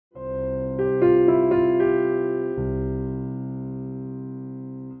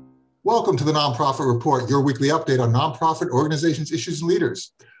Welcome to the Nonprofit Report, your weekly update on nonprofit organizations, issues, and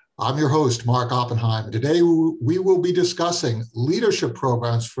leaders. I'm your host, Mark Oppenheim, and today we will be discussing leadership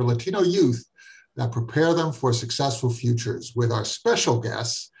programs for Latino youth that prepare them for successful futures with our special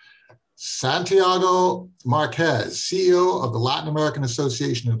guests, Santiago Marquez, CEO of the Latin American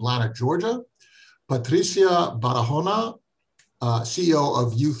Association in Atlanta, Georgia, Patricia Barahona, CEO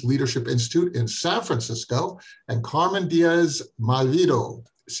of Youth Leadership Institute in San Francisco, and Carmen Diaz-Malvido,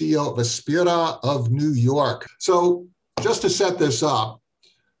 CEO of Aspira of New York. So just to set this up,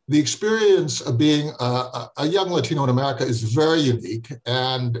 the experience of being a young Latino in America is very unique,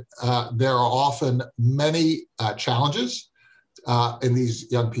 and there are often many challenges in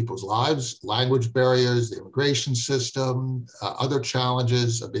these young people's lives: language barriers, the immigration system, other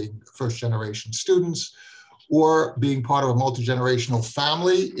challenges of being first-generation students, or being part of a multi-generational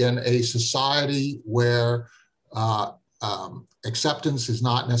family in a society where acceptance is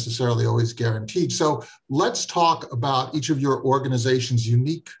not necessarily always guaranteed. So let's talk about each of your organization's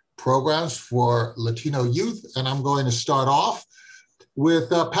unique programs for Latino youth. And I'm going to start off with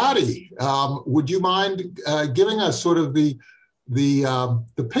Patty. Would you mind giving us sort of the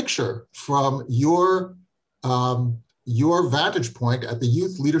picture from your vantage point at the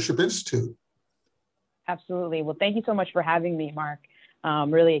Youth Leadership Institute? Absolutely. Well, thank you so much for having me, Mark.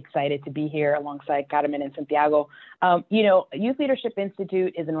 I'm really excited to be here alongside Carmen and Santiago. Youth Leadership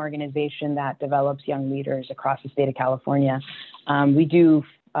Institute is an organization that develops young leaders across the state of California. We do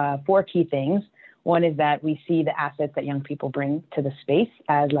four key things. One is that we see the assets that young people bring to the space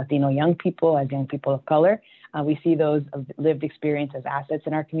as Latino young people, as young people of color. We see those of lived experience as assets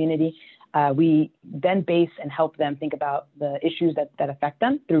in our community. We then base and help them think about the issues that affect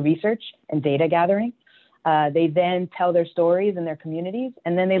them through research and data gathering. They then tell their stories in their communities,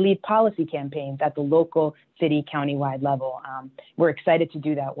 and then they lead policy campaigns at the local, city, county-wide level. We're excited to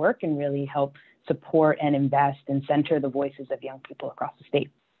do that work and really help support and invest and center the voices of young people across the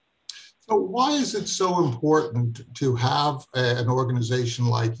state. So why is it so important to have an organization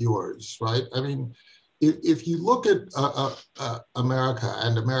like yours, right? I mean, if you look at America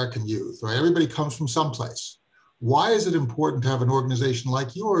and American youth, right, everybody comes from someplace. Why is it important to have an organization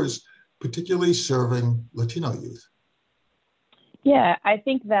like yours, particularly serving Latino youth? Yeah, I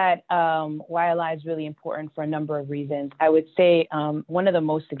think that YLI is really important for a number of reasons. I would say one of the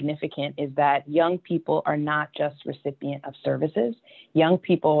most significant is that young people are not just recipient of services. Young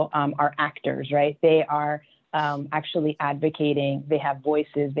people are actors, right? They are actually advocating, they have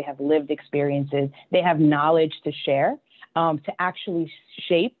voices, they have lived experiences, they have knowledge to share, to actually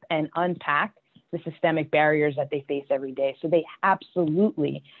shape and unpack the systemic barriers that they face every day. So they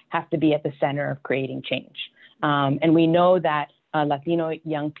absolutely have to be at the center of creating change. And we know that Latino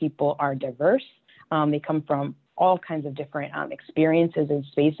young people are diverse. They come from all kinds of different experiences and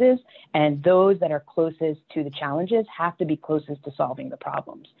spaces. And those that are closest to the challenges have to be closest to solving the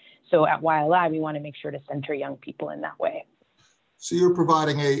problems. So at YLI, we want to make sure to center young people in that way. So you're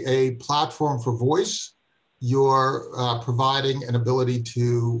providing a platform for voice. You're providing an ability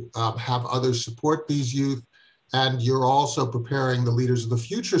to have others support these youth, and you're also preparing the leaders of the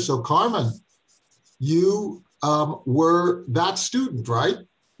future. So Carmen, you were that student, right?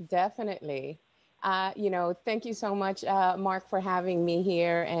 Definitely. Thank you so much, Mark, for having me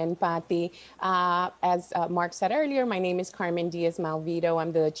here, and Patty. As Mark said earlier, my name is Carmen Diaz-Malvido.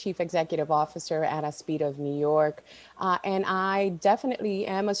 I'm the Chief Executive Officer at Aspira of New York. And I definitely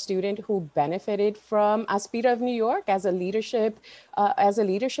am a student who benefited from Aspira of New York as a leadership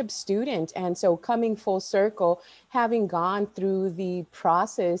student. And so coming full circle, having gone through the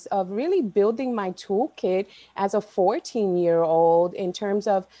process of really building my toolkit as a 14-year-old in terms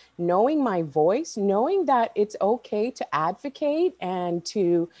of knowing my voice, knowing that it's okay to advocate and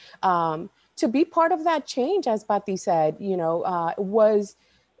to be part of that change, as Patty said, was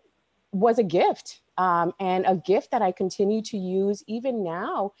a gift. And a gift that I continue to use even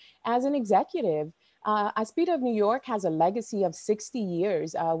now as an executive. Aspira of New York has a legacy of 60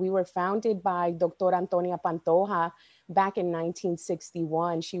 years. We were founded by Dr. Antonia Pantoja back in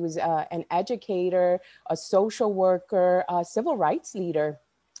 1961. She was an educator, a social worker, a civil rights leader.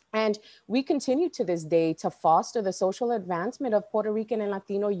 And we continue to this day to foster the social advancement of Puerto Rican and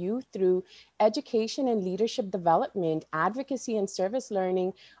Latino youth through education and leadership development. Advocacy and service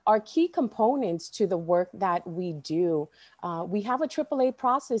learning are key components to the work that we do. We have a AAA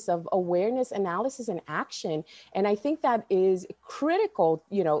process of awareness, analysis, and action. And I think that is critical.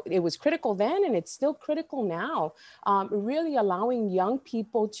 It was critical then, and it's still critical now, really allowing young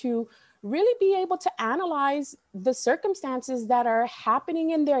people to really be able to analyze the circumstances that are happening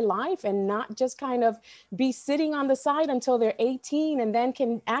in their life, and not just kind of be sitting on the side until they're 18 and then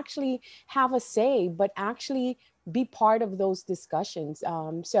can actually have a say, but actually be part of those discussions.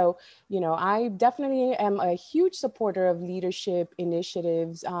 So, I definitely am a huge supporter of leadership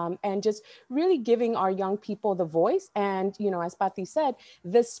initiatives, and just really giving our young people the voice and, as Patti said,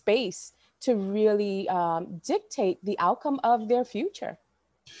 the space to really dictate the outcome of their future.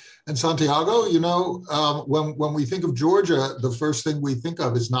 And Santiago, when we think of Georgia, the first thing we think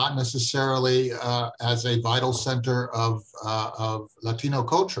of is not necessarily as a vital center of Latino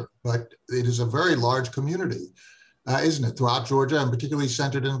culture, but it is a very large community, isn't it, throughout Georgia, and particularly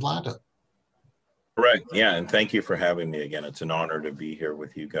centered in Atlanta? Correct. Yeah, and thank you for having me again. It's an honor to be here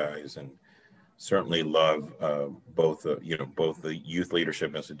with you guys, and certainly love both the Youth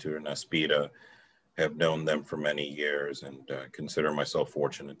Leadership Institute and Aspira. Have known them for many years, and consider myself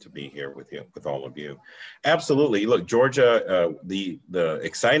fortunate to be here with you, with all of you. Absolutely. Look, Georgia, the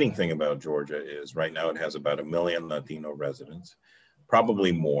exciting thing about Georgia is right now it has about 1 million Latino residents,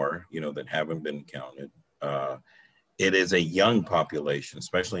 probably more, that haven't been counted. It is a young population,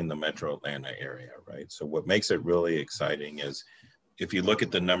 especially in the metro Atlanta area, right? So what makes it really exciting is if you look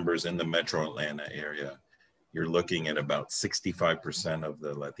at the numbers in the metro Atlanta area, you're looking at about 65% of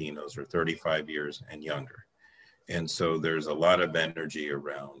the Latinos are 35 years and younger. And so there's a lot of energy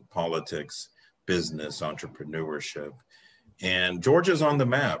around politics, business, entrepreneurship. And Georgia's on the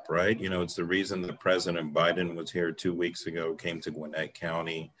map, right? It's the reason that President Biden was here 2 weeks ago, came to Gwinnett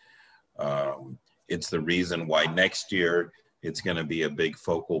County. It's the reason why next year it's going to be a big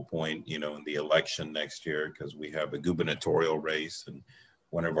focal point, in the election next year, because we have a gubernatorial race and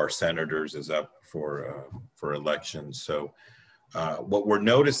one of our senators is up for election. So what we're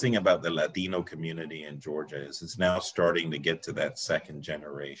noticing about the Latino community in Georgia is it's now starting to get to that second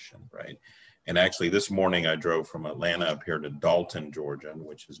generation, right? And actually this morning I drove from Atlanta up here to Dalton, Georgia,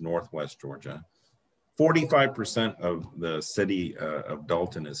 which is Northwest Georgia. 45% of the city of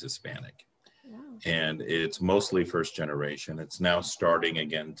Dalton is Hispanic. Wow. And it's mostly first generation. It's now starting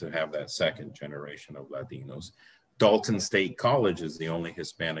again to have that second generation of Latinos. Dalton State College is the only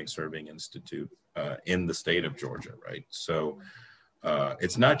Hispanic serving institute in the state of Georgia, right? So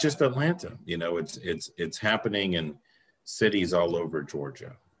it's not just Atlanta, it's happening in cities all over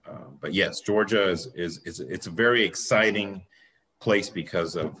Georgia. But yes, Georgia it's a very exciting place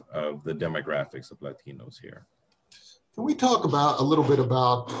because of the demographics of Latinos here. Can we talk a little bit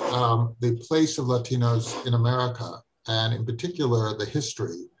about the place of Latinos in America, and in particular the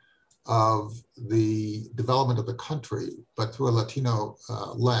history of the development of the country, but through a Latino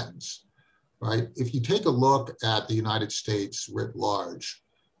lens, right? If you take a look at the United States writ large,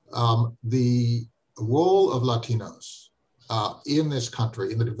 the role of Latinos in this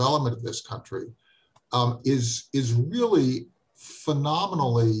country, in the development of this country, is really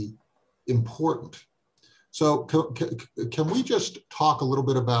phenomenally important. So can we just talk a little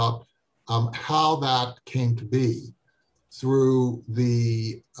bit about how that came to be through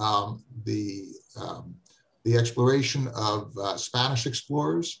the exploration of Spanish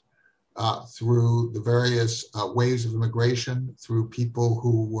explorers, through the various waves of immigration, through people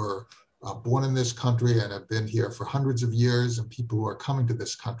who were born in this country and have been here for hundreds of years, and people who are coming to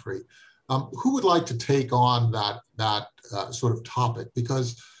this country. Who would like to take on that sort of topic?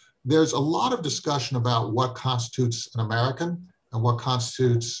 Because there's a lot of discussion about what constitutes an American and what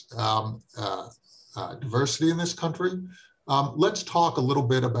constitutes diversity in this country. Let's talk a little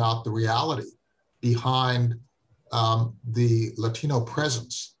bit about the reality behind the Latino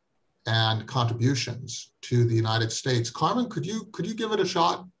presence and contributions to the United States. Carmen, could you give it a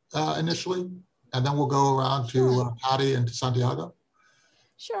shot initially, and then we'll go around to Patty and to Santiago?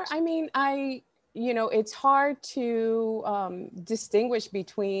 Sure. I mean, it's hard to distinguish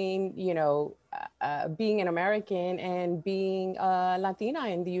between, being an American and being Latina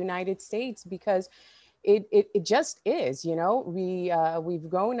in the United States, because it just is, we've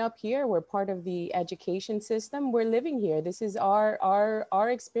grown up here. We're part of the education system. We're living here. This is our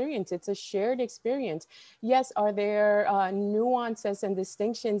experience. It's a shared experience. Yes, are there nuances and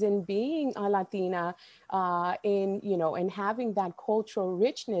distinctions in being a Latina, in having that cultural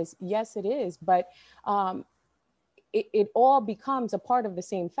richness? Yes, it is. But it all becomes a part of the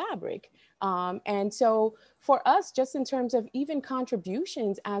same fabric. And so for us, just in terms of even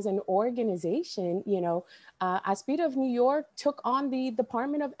contributions as an organization, Aspira of New York took on the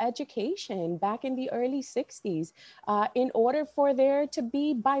Department of Education back in the early 60s in order for there to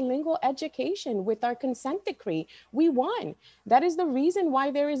be bilingual education with our consent decree. We won. That is the reason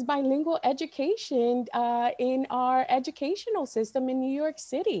why there is bilingual education in our educational system in New York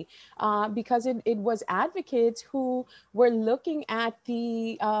City, because it was advocates who were looking at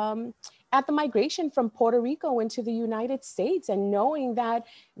the migration from Puerto Rico into the United States, and knowing that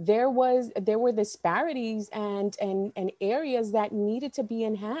there were disparities and areas that needed to be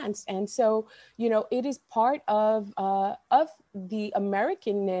enhanced. And so, it is part of the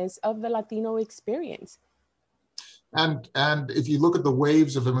Americanness of the Latino experience. And if you look at the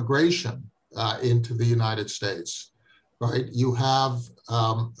waves of immigration into the United States, right, you have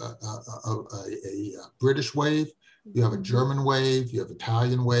a British wave, you have a German wave, you have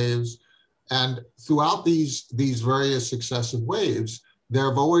Italian waves. And throughout these various successive waves, there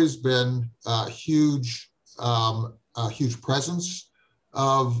have always been a huge presence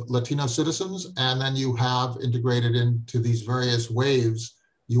of Latino citizens. And then you have integrated into these various waves,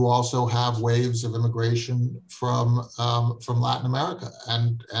 you also have waves of immigration from Latin America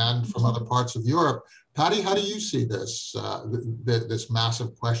and from other parts of Europe. Patty, how do you see this this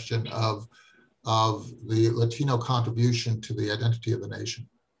massive question of the Latino contribution to the identity of the nation?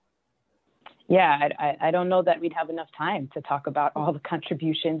 Yeah, I don't know that we'd have enough time to talk about all the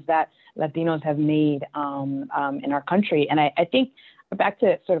contributions that Latinos have made in our country. And I think back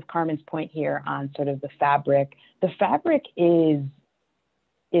to sort of Carmen's point here on sort of the fabric is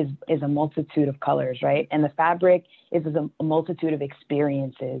a multitude of colors, right? And the fabric is a multitude of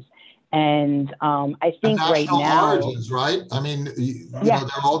experiences. And I think right now, origins, right? I mean, there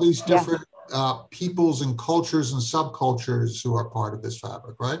are all these different peoples and cultures and subcultures who are part of this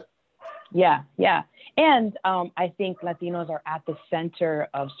fabric, right? Yeah. And I think Latinos are at the center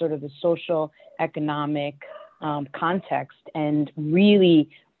of sort of the social, economic context. And really,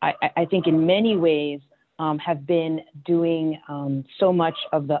 I think in many ways have been doing so much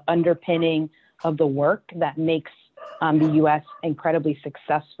of the underpinning of the work that makes the U.S. incredibly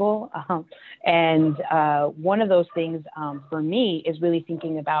successful. And one of those things for me is really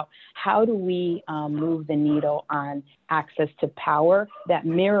thinking about how do we move the needle on access to power that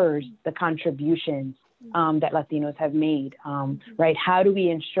mirrors the contributions that Latinos have made, right? How do we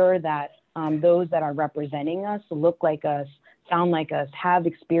ensure that those that are representing us look like us, sound like us, have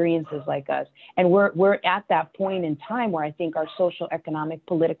experiences like us? And we're at that point in time where I think our social, economic,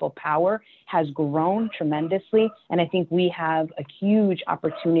 political power has grown tremendously. And I think we have a huge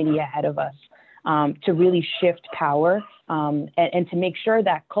opportunity ahead of us to really shift power and to make sure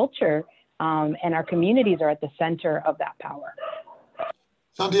that culture and our communities are at the center of that power.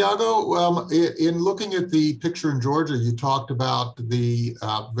 Santiago, in looking at the picture in Georgia, you talked about the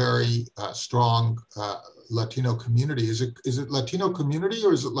very strong Latino community. Is it Latino community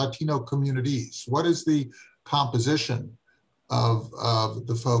or is it Latino communities? What is the composition of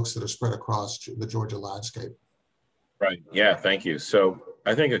the folks that are spread across the Georgia landscape? Right. Yeah. Thank you. So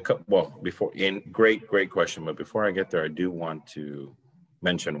I think great question. But before I get there, I do want to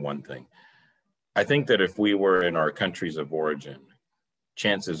mention one thing. I think that if we were in our countries of origin,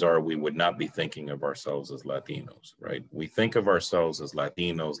 chances are we would not be thinking of ourselves as Latinos, right? We think of ourselves as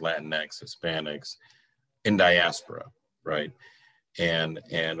Latinos, Latinx, Hispanics, in diaspora, right? And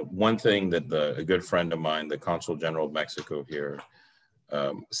one thing that a good friend of mine, the Consul General of Mexico here,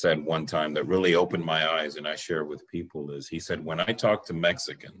 said one time that really opened my eyes, and I share with people, is he said, when I talk to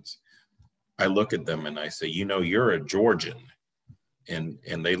Mexicans, I look at them and I say, you're a Georgian. And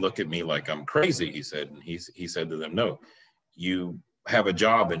they look at me like I'm crazy, he said. And he said to them, no, you have a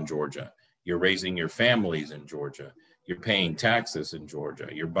job in Georgia. You're raising your families in Georgia. You're paying taxes in Georgia.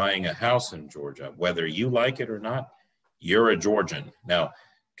 You're buying a house in Georgia. Whether you like it or not, you're a Georgian. Now,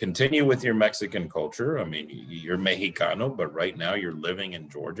 continue with your Mexican culture. I mean, you're Mexicano, but right now you're living in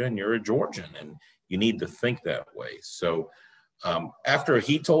Georgia and you're a Georgian, and you need to think that way. So after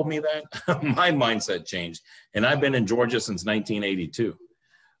he told me that, my mindset changed. And I've been in Georgia since 1982.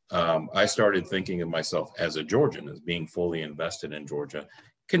 I started thinking of myself as a Georgian, as being fully invested in Georgia,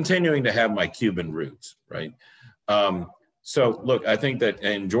 continuing to have my Cuban roots, right? So look, I think that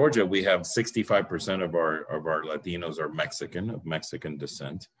in Georgia, we have 65% of our Latinos are Mexican, of Mexican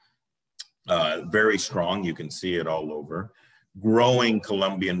descent. Very strong, you can see it all over. Growing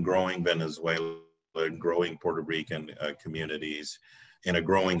Colombian, growing Venezuelan, growing Puerto Rican communities, and a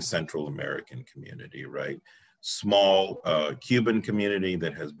growing Central American community, right? Small Cuban community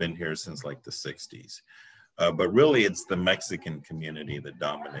that has been here since like the 60s. But really, it's the Mexican community that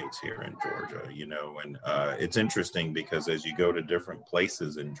dominates here in Georgia, you know, and it's interesting because as you go to different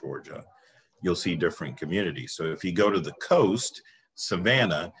places in Georgia, you'll see different communities. So if you go to the coast,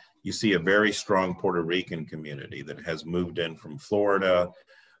 Savannah, you see a very strong Puerto Rican community that has moved in from Florida,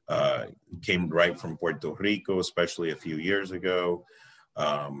 came right from Puerto Rico, especially a few years ago.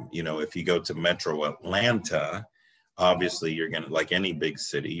 You know, if you go to Metro Atlanta, obviously you're going to, like any big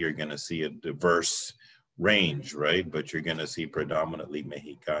city, you're going to see a diverse range, right? But you're going to see predominantly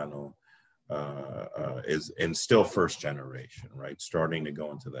Mexicano and still first generation, right? Starting to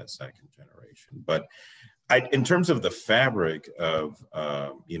go into that second generation. But in terms of the fabric of,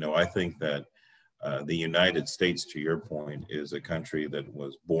 you know, I think that the United States, to your point, is a country that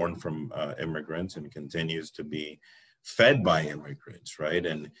was born from immigrants and continues to be fed by immigrants, right?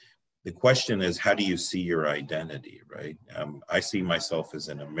 And the question is, how do you see your identity, right? I see myself as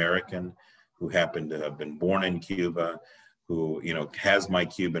an American who happened to have been born in Cuba, who, you know, has my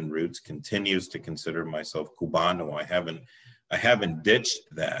Cuban roots, continues to consider myself Cubano. I haven't ditched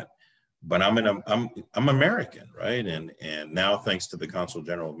that, but I'm American, right? And now, thanks to the Consul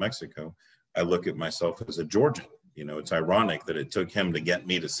General of Mexico, I look at myself as a Georgian. You know, it's ironic that it took him to get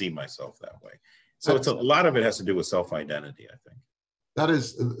me to see myself that way. So it's a lot of it has to do with self-identity, I think. That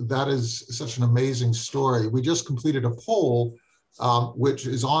is such an amazing story. We just completed a poll, which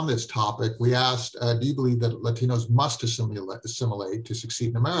is on this topic. We asked, do you believe that Latinos must assimilate to succeed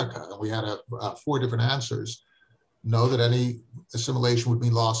in America? And we had 4 different answers. No, that any assimilation would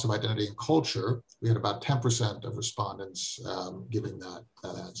mean loss of identity and culture. We had about 10% of respondents giving that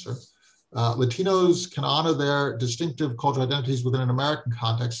answer. Latinos can honor their distinctive cultural identities within an American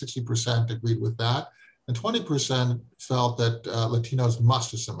context. 60% agreed with that. And 20% felt that Latinos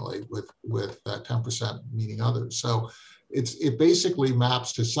must assimilate, with 10% meaning others. So it basically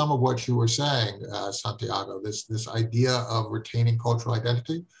maps to some of what you were saying, Santiago, this idea of retaining cultural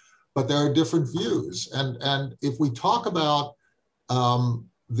identity, but there are different views. And if we talk about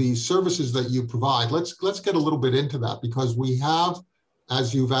the services that you provide, let's get a little bit into that, because we have,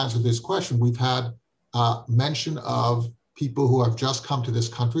 as you've answered this question, we've had mention of people who have just come to this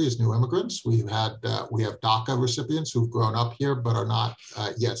country as new immigrants. We have DACA recipients who've grown up here but are not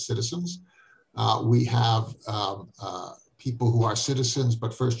yet citizens. We have people who are citizens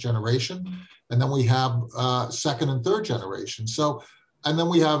but first generation, and then we have second and third generation. So, and then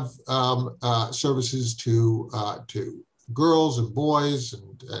we have services to girls and boys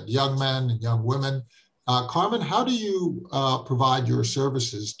and young men and young women. Carmen, how do you provide your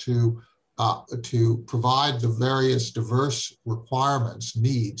services to provide the various diverse requirements,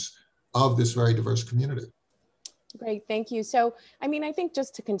 needs of this very diverse community? Great, thank you. So, I mean, I think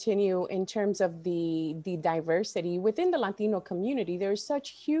just to continue in terms of the diversity within the Latino community, there's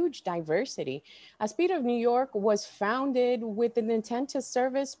such huge diversity. Aspira of New York was founded with an intent to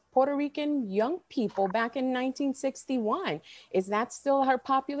service Puerto Rican young people back in 1961. Is that still our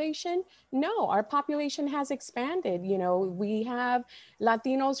population? No, our population has expanded. You know, we have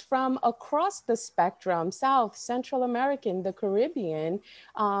Latinos from across the spectrum, South, Central American, the Caribbean,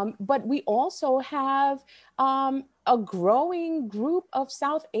 but we also have a growing group of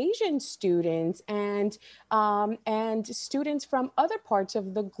South Asian students and students from other parts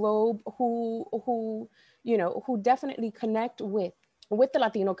of the globe who definitely connect with the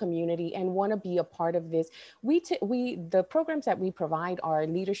Latino community and want to be a part of this. The programs that we provide are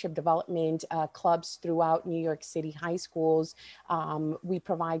leadership development clubs throughout New York City high schools. We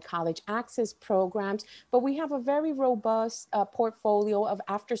provide college access programs, but we have a very robust portfolio of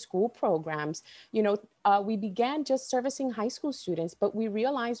after-school programs. You know, we began just servicing high school students, but we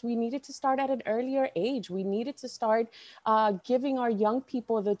realized we needed to start at an earlier age. We needed to start giving our young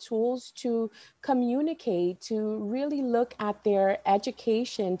people the tools to communicate, to really look at their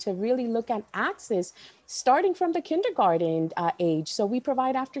education, to really look at access, starting from the kindergarten age. So we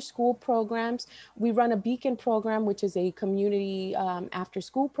provide after-school programs. We run a Beacon program, which is a community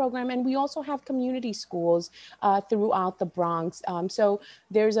after-school program. And we also have community schools throughout the Bronx. So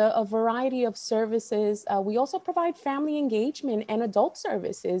there's a variety of services. We also provide family engagement and adult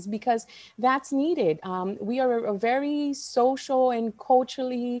services because that's needed. We are a very social and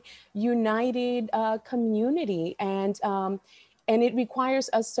culturally united community, and it requires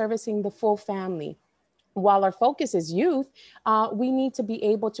us servicing the full family. While our focus is youth, we need to be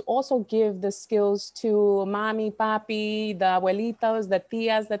able to also give the skills to mommy, papi, the abuelitos, the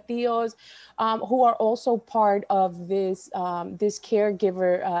tias, the tios, who are also part of this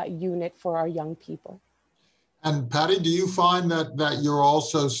caregiver unit for our young people. And Patty, do you find that you're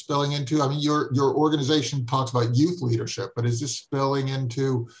also spilling into, I mean, your organization talks about youth leadership, but is this spilling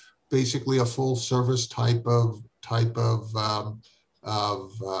into basically a full service type of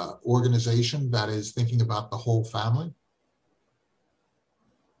organization that is thinking about the whole family?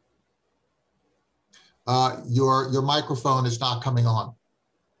 Your microphone is not coming on,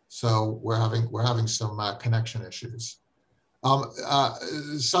 so we're having some connection issues.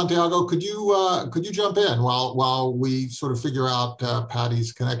 Santiago, could you jump in while we sort of figure out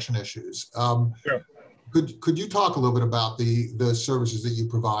Patty's connection issues? Sure. Could you talk a little bit about the services that you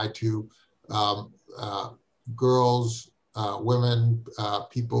provide to girls, women,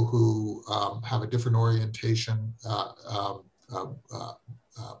 people who have a different orientation,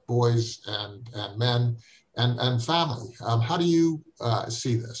 boys and men, and family? How do you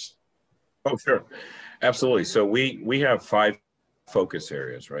see this? Oh, sure. Absolutely. So we have 5 focus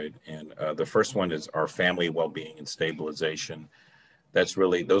areas, right? And the first one is our family well-being and stabilization. That's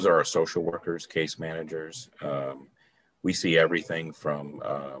really, those are our social workers, case managers. We see everything from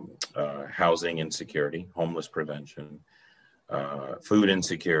housing insecurity, homeless prevention, food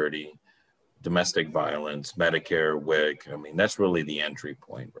insecurity, domestic violence, Medicare, WIC. I mean, that's really the entry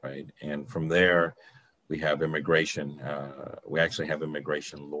point, right? And from there, we have immigration. We actually have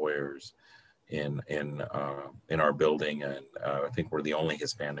immigration lawyers in our building, and I think we're the only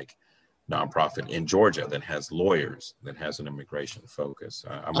Hispanic nonprofit in Georgia that has lawyers, that has an immigration focus.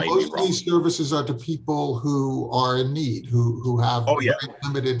 I might be most wrong. of these services are to people who are in need, who have very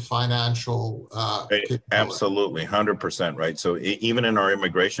limited financial capability. Absolutely, 100%, right? So even in our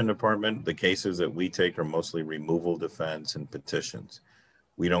immigration department, the cases that we take are mostly removal defense and petitions.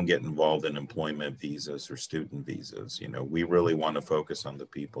 We don't get involved in employment visas or student visas. You know, we really want to focus on the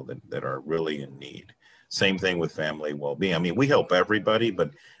people that are really in need. Same thing with family well-being. I mean, we help everybody,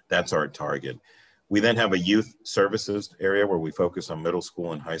 but that's our target. We then have a youth services area where we focus on middle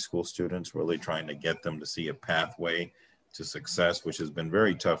school and high school students, really trying to get them to see a pathway to success, which has been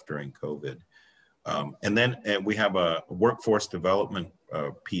very tough during COVID. And then we have a workforce development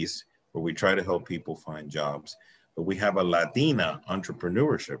piece where we try to help people find jobs. But we have a Latina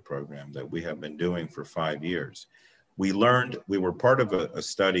entrepreneurship program that we have been doing for 5 years. We were part of a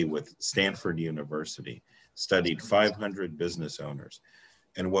study with Stanford University, studied 500 business owners.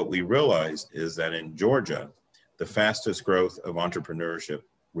 And what we realized is that in Georgia, the fastest growth of entrepreneurship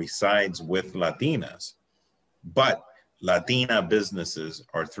resides with Latinas, but Latina businesses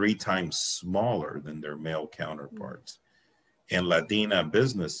are 3 times smaller than their male counterparts. And Latina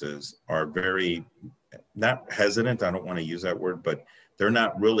businesses are very, not hesitant, I don't want to use that word, but they're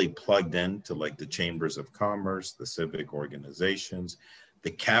not really plugged into like the chambers of commerce, the civic organizations.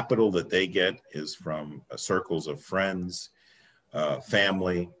 The capital that they get is from circles of friends,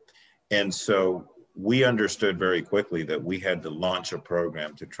 family. And so we understood very quickly that we had to launch a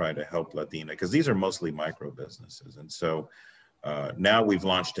program to try to help Latina, because these are mostly micro businesses. And so now we've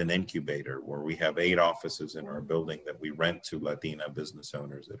launched an incubator where we have 8 offices in our building that we rent to Latina business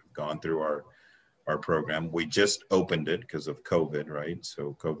owners that have gone through our program. We just opened it because of COVID, right?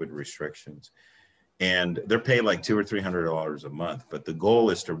 So COVID restrictions. And they're paid like $200 or $300 a month. But the goal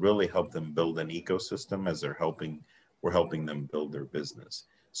is to really help them build an ecosystem as we're helping them build their business.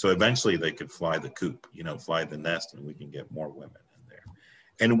 So eventually they could fly the coop, you know, fly the nest, and we can get more women in there.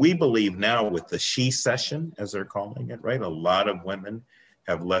 And we believe now with the she session, as they're calling it, right? A lot of women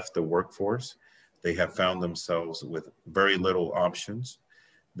have left the workforce. They have found themselves with very little options,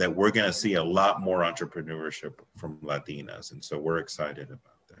 that we're going to see a lot more entrepreneurship from Latinas. And so we're excited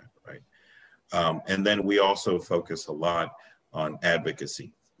about that, right? And then we also focus a lot on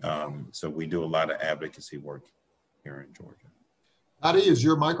advocacy. So we do a lot of advocacy work here in Georgia. Patty, is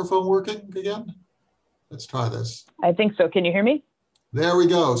your microphone working again? Let's try this. I think so. Can you hear me? There we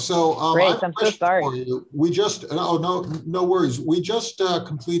go. So great. I'm so sorry. We just no worries. We just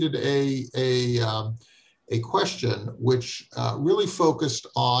completed a question which really focused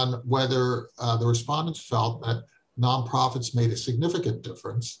on whether the respondents felt that nonprofits made a significant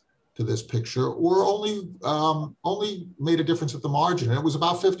difference to this picture, or only made a difference at the margin. And it was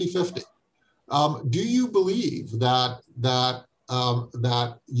about 50-50. Do you believe that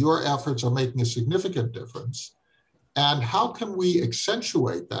your efforts are making a significant difference? And how can we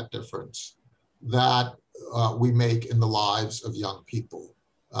accentuate that difference that we make in the lives of young people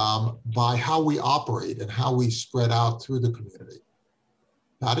by how we operate and how we spread out through the community?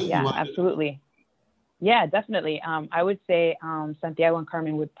 Patty, yeah, absolutely. Yeah, definitely. I would say Santiago and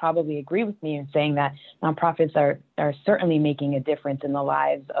Carmen would probably agree with me in saying that nonprofits are certainly making a difference in the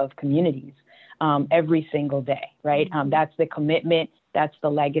lives of communities every single day, right? That's the commitment, that's the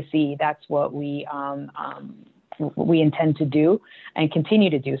legacy, that's what we intend to do and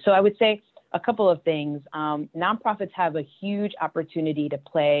continue to do. So I would say a couple of things. Nonprofits have a huge opportunity to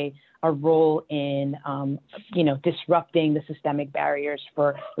play a role in, disrupting the systemic barriers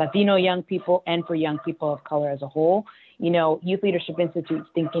for Latino young people and for young people of color as a whole. Youth Leadership Institute is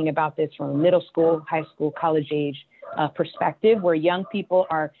thinking about this from a middle school, high school, college age perspective, where young people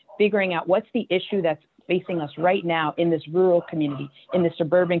are figuring out what's the issue that's facing us right now in this rural community, in this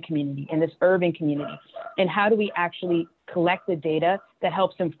suburban community, in this urban community, and how do we actually collect the data that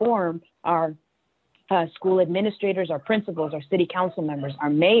helps inform our school administrators, our principals, our city council members, our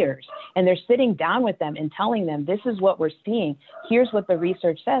mayors, and they're sitting down with them and telling them, this is what we're seeing, here's what the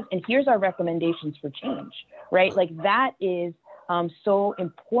research says, and here's our recommendations for change, right? Like that is so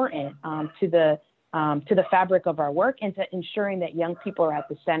important to the fabric of our work and to ensuring that young people are at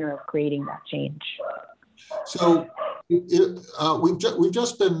the center of creating that change. So we've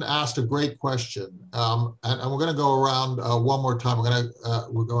just been asked a great question, and we're going to go around one more time.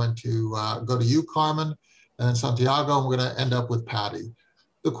 We're going to go to you, Carmen, and then Santiago, and we're going to end up with Patty.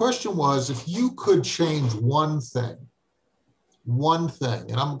 The question was, if you could change one thing,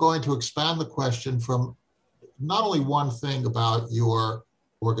 and I'm going to expand the question from not only one thing about your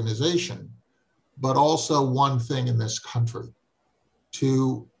organization, but also one thing in this country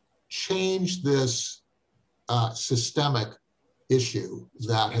to change this systemic issue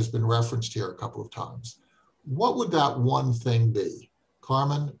that has been referenced here a couple of times. What would that one thing be?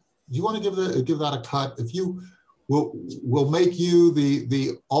 Carmen, do you want to give that a cut? If you will make you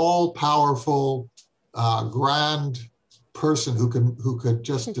the all-powerful grand person who could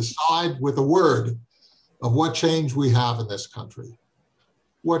just decide with a word of what change we have in this country,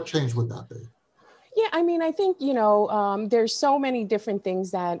 what change would that be? Yeah, I mean, I think, there's so many different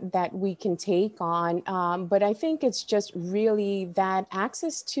things that we can take on, but I think it's just really that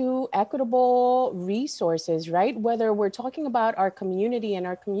access to equitable resources, right? Whether we're talking about our community and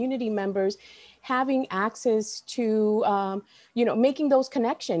our community members having access to, making those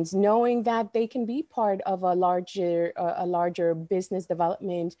connections, knowing that they can be part of a larger business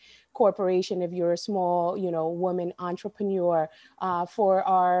development corporation if you're a small, woman entrepreneur, for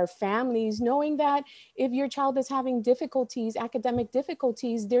our families, knowing that if your child is having difficulties, academic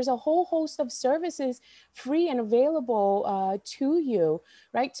difficulties, there's a whole host of services free and available to you,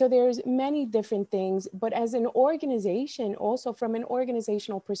 right? So there's many different things, but as an organization, also from an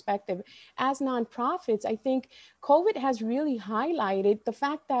organizational perspective, as nonprofits, I think COVID has really highlighted the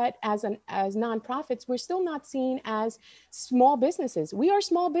fact that as nonprofits, we're still not seen as small businesses. We are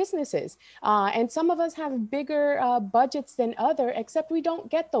small businesses, and some of us have bigger budgets than others, except we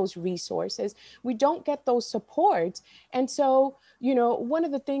don't get those resources. We don't get those supports. And so, one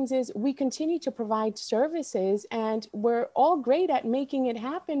of the things is we continue to provide services, and we're all great at making it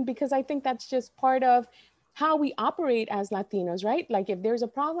happen because I think that's just part of how we operate as Latinos, right? Like if there's a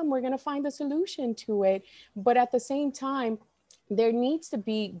problem, we're going to find a solution to it. But at the same time, there needs to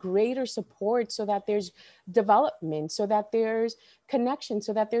be greater support so that there's development, so that there's connection,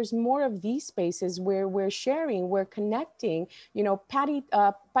 so that there's more of these spaces where we're sharing, we're connecting. Patty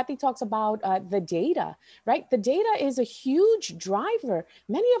talks about the data, right? The data is a huge driver.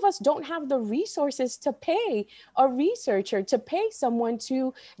 Many of us don't have the resources to pay a researcher, to pay someone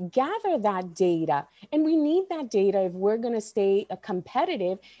to gather that data. And we need that data if we're going to stay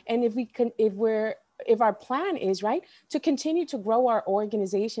competitive. And if our plan is, right, to continue to grow our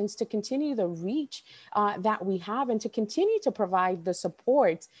organizations, to continue the reach that we have, and to continue to provide the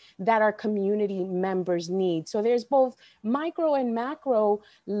support that our community members need. So there's both micro and macro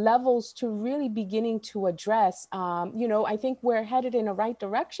levels to really beginning to address. I think we're headed in the right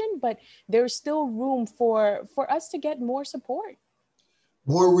direction, but there's still room for us to get more support.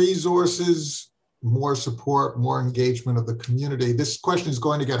 More resources, more support, more engagement of the community. This question is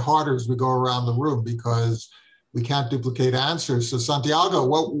going to get harder as we go around the room because we can't duplicate answers. So Santiago,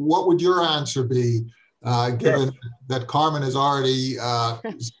 what would your answer be, given that Carmen has already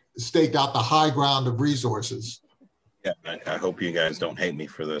staked out the high ground of resources? Yeah, I hope you guys don't hate me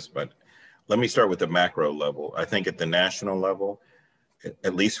for this, but let me start with the macro level. I think at the national level,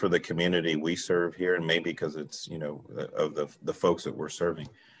 at least for the community we serve here, and maybe because it's, of the folks that we're serving,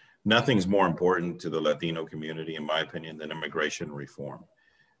 nothing's more important to the Latino community, in my opinion, than immigration reform.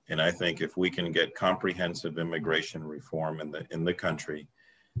 And I think if we can get comprehensive immigration reform in the country,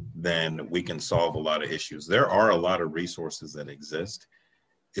 then we can solve a lot of issues. There are a lot of resources that exist.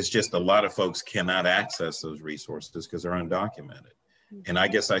 It's just a lot of folks cannot access those resources because they're undocumented. And I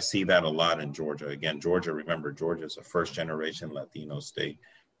guess I see that a lot in Georgia. Again, remember, Georgia is a first-generation Latino state.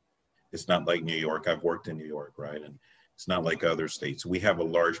 It's not like New York. I've worked in New York, right? And it's not like other states. We have a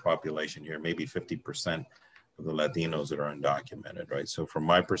large population here, maybe 50% of the Latinos that are undocumented, right? So from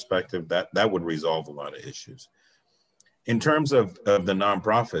my perspective, that would resolve a lot of issues. In terms of the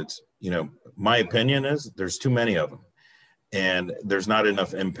nonprofits, my opinion is there's too many of them and there's not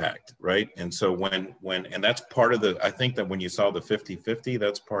enough impact, right? And so and that's part of I think that when you saw the 50-50,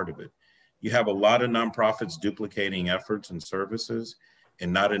 that's part of it. You have a lot of nonprofits duplicating efforts and services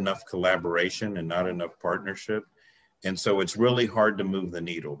and not enough collaboration and not enough partnership. And so it's really hard to move the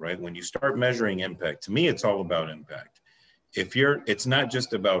needle, right? When you start measuring impact, to me, it's all about impact. It's not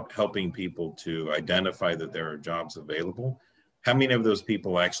just about helping people to identify that there are jobs available. How many of those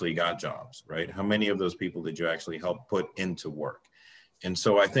people actually got jobs, right? How many of those people did you actually help put into work? And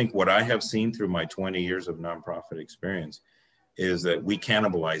so I think what I have seen through my 20 years of nonprofit experience is that we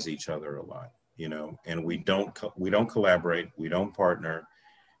cannibalize each other a lot, and we don't collaborate, we don't partner.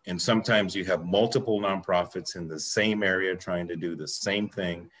 And sometimes you have multiple nonprofits in the same area trying to do the same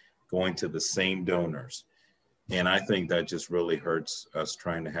thing, going to the same donors. And I think that just really hurts us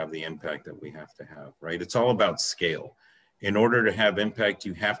trying to have the impact that we have to have, right? It's all about scale. In order to have impact,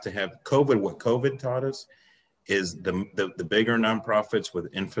 you have to have what COVID taught us is the bigger nonprofits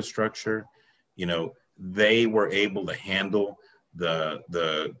with infrastructure, they were able to handle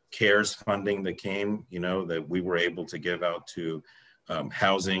the CARES funding that came, that we were able to give out to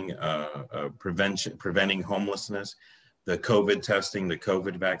housing, preventing homelessness, the COVID testing, the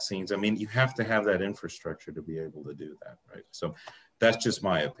COVID vaccines. I mean, you have to have that infrastructure to be able to do that, right? So that's just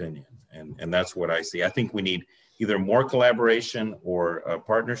my opinion. And that's what I see. I think we need either more collaboration or a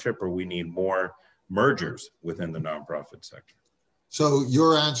partnership, or we need more mergers within the nonprofit sector. So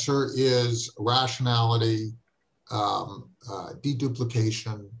your answer is rationality,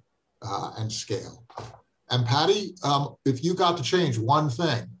 deduplication, and scale. And Patty, if you got to change one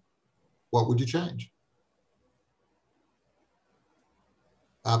thing, what would you change?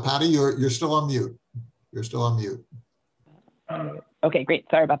 Patty, you're still on mute. You're still on mute. Okay, great.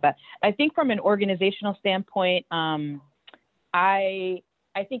 Sorry about that. I think from an organizational standpoint,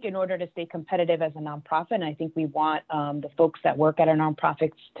 I think in order to stay competitive as a nonprofit, and I think we want the folks that work at our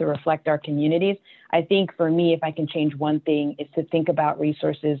nonprofits to reflect our communities. I think for me, if I can change one thing, is to think about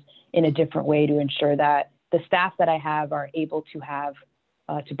resources in a different way to ensure that the staff that I have are able to have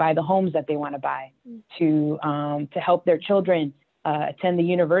to buy the homes that they want to buy, to help their children attend the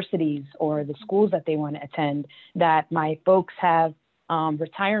universities or the schools that they want to attend, that my folks have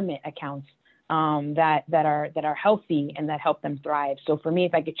retirement accounts that are healthy and that help them thrive. So for me,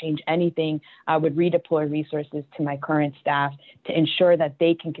 if I could change anything, I would redeploy resources to my current staff to ensure that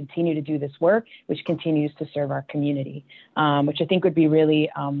they can continue to do this work, which continues to serve our community, which I think would be really,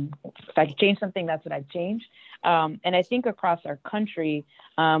 if I could change something, that's what I'd change. And I think across our country,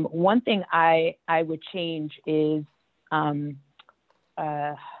 one thing I would change is, I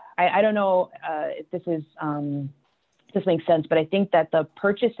don't know if this makes sense, but I think that the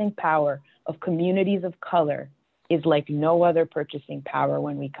purchasing power of communities of color is like no other purchasing power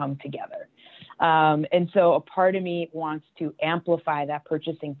when we come together. And so a part of me wants to amplify that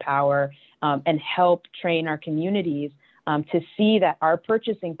purchasing power and help train our communities to see that our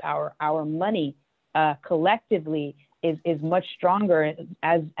purchasing power, our money collectively is much stronger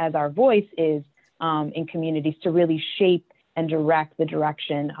as our voice is in communities to really shape and direct the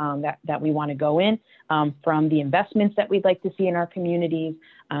direction that we want to go in, from the investments that we'd like to see in our communities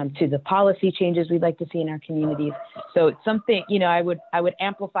to the policy changes we'd like to see in our communities. So it's something, I would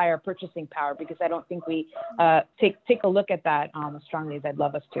amplify our purchasing power, because I don't think we take a look at that as strongly as I'd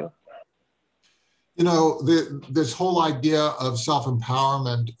love us to. This whole idea of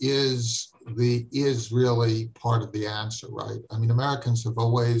self-empowerment is really part of the answer, right? I mean, Americans have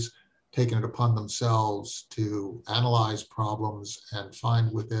always taken it upon themselves to analyze problems and find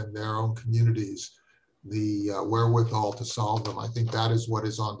within their own communities the wherewithal to solve them. I think that is what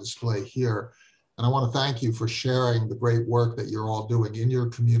is on display here. And I want to thank you for sharing the great work that you're all doing in your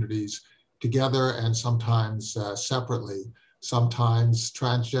communities together, and sometimes separately, sometimes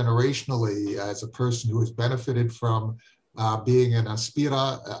transgenerationally, as a person who has benefited from being an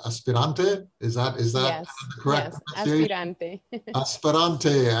aspirante. Is that Yes. the correct pronunciation? Aspirante.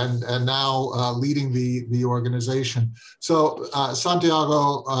 Aspirante, and now leading the organization. So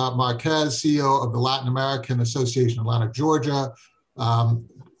Santiago Marquez, CEO of the Latin American Association of Atlanta, Georgia.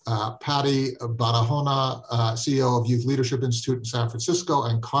 Patty Barahona, CEO of Youth Leadership Institute in San Francisco,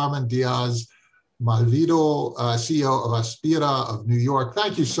 and Carmen Diaz-Malvido, CEO of Aspira of New York.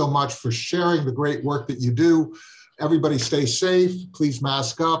 Thank you so much for sharing the great work that you do. Everybody stay safe, please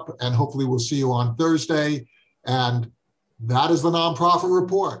mask up, and hopefully we'll see you on Thursday. And that is the Nonprofit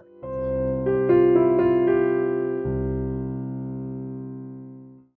Report.